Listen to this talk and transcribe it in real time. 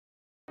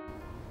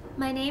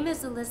My name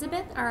is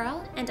Elizabeth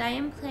Earle, and I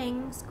am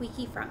playing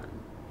Squeaky Fromme.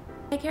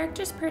 My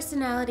character's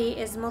personality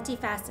is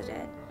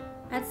multifaceted.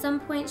 At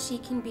some point she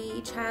can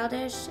be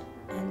childish,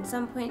 and at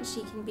some point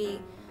she can be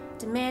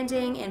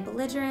demanding and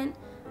belligerent,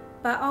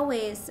 but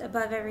always,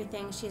 above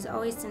everything, she's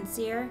always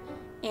sincere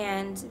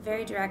and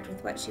very direct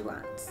with what she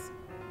wants.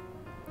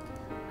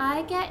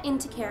 I get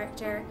into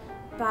character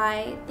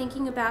by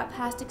thinking about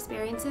past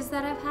experiences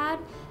that I've had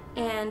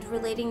and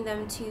relating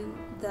them to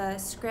the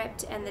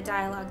script and the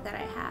dialogue that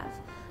I have.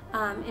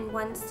 In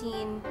one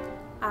scene,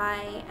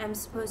 I am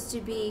supposed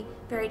to be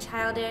very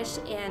childish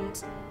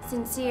and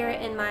sincere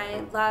in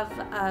my love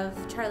of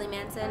Charlie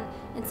Manson,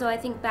 and so I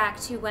think back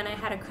to when I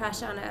had a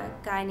crush on a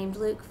guy named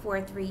Luke for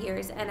 3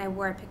 years, and I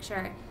wore a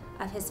picture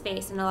of his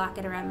face and a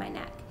locket around my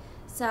neck.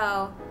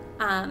 So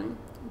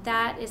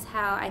that is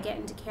how I get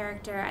into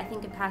character. I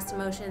think of past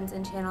emotions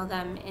and channel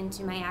them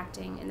into my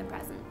acting in the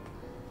present.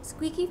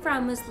 Squeaky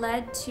Fromme was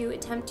led to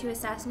attempt to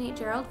assassinate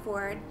Gerald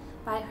Ford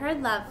by her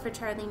love for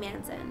Charlie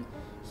Manson.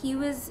 He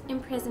was in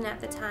prison at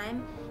the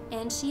time,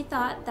 and she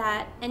thought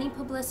that any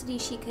publicity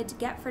she could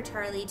get for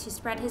Charlie to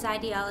spread his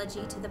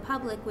ideology to the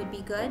public would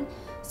be good,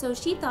 so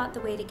she thought the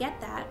way to get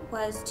that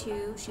was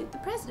to shoot the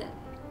president.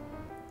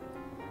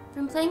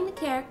 From playing the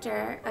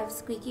character of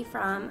Squeaky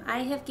Fromme,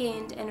 I have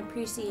gained an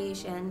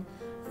appreciation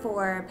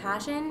for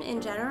passion in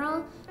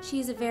general.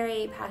 She's a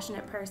very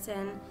passionate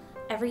person.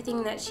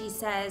 Everything that she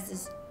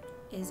says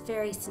is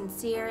very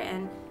sincere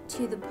and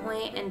to the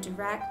point and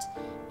direct,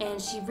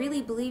 and she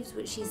really believes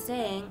what she's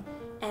saying,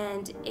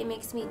 and it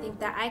makes me think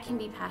that I can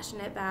be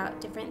passionate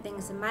about different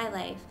things in my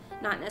life,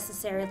 not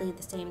necessarily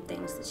the same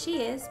things that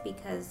she is,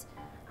 because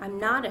I'm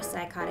not a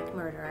psychotic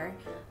murderer,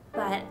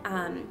 but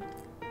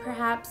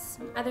perhaps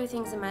other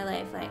things in my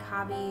life, like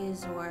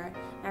hobbies or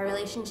my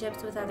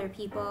relationships with other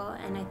people,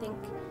 and I think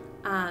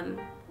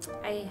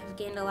I have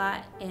gained a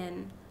lot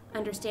in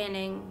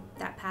understanding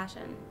that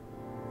passion.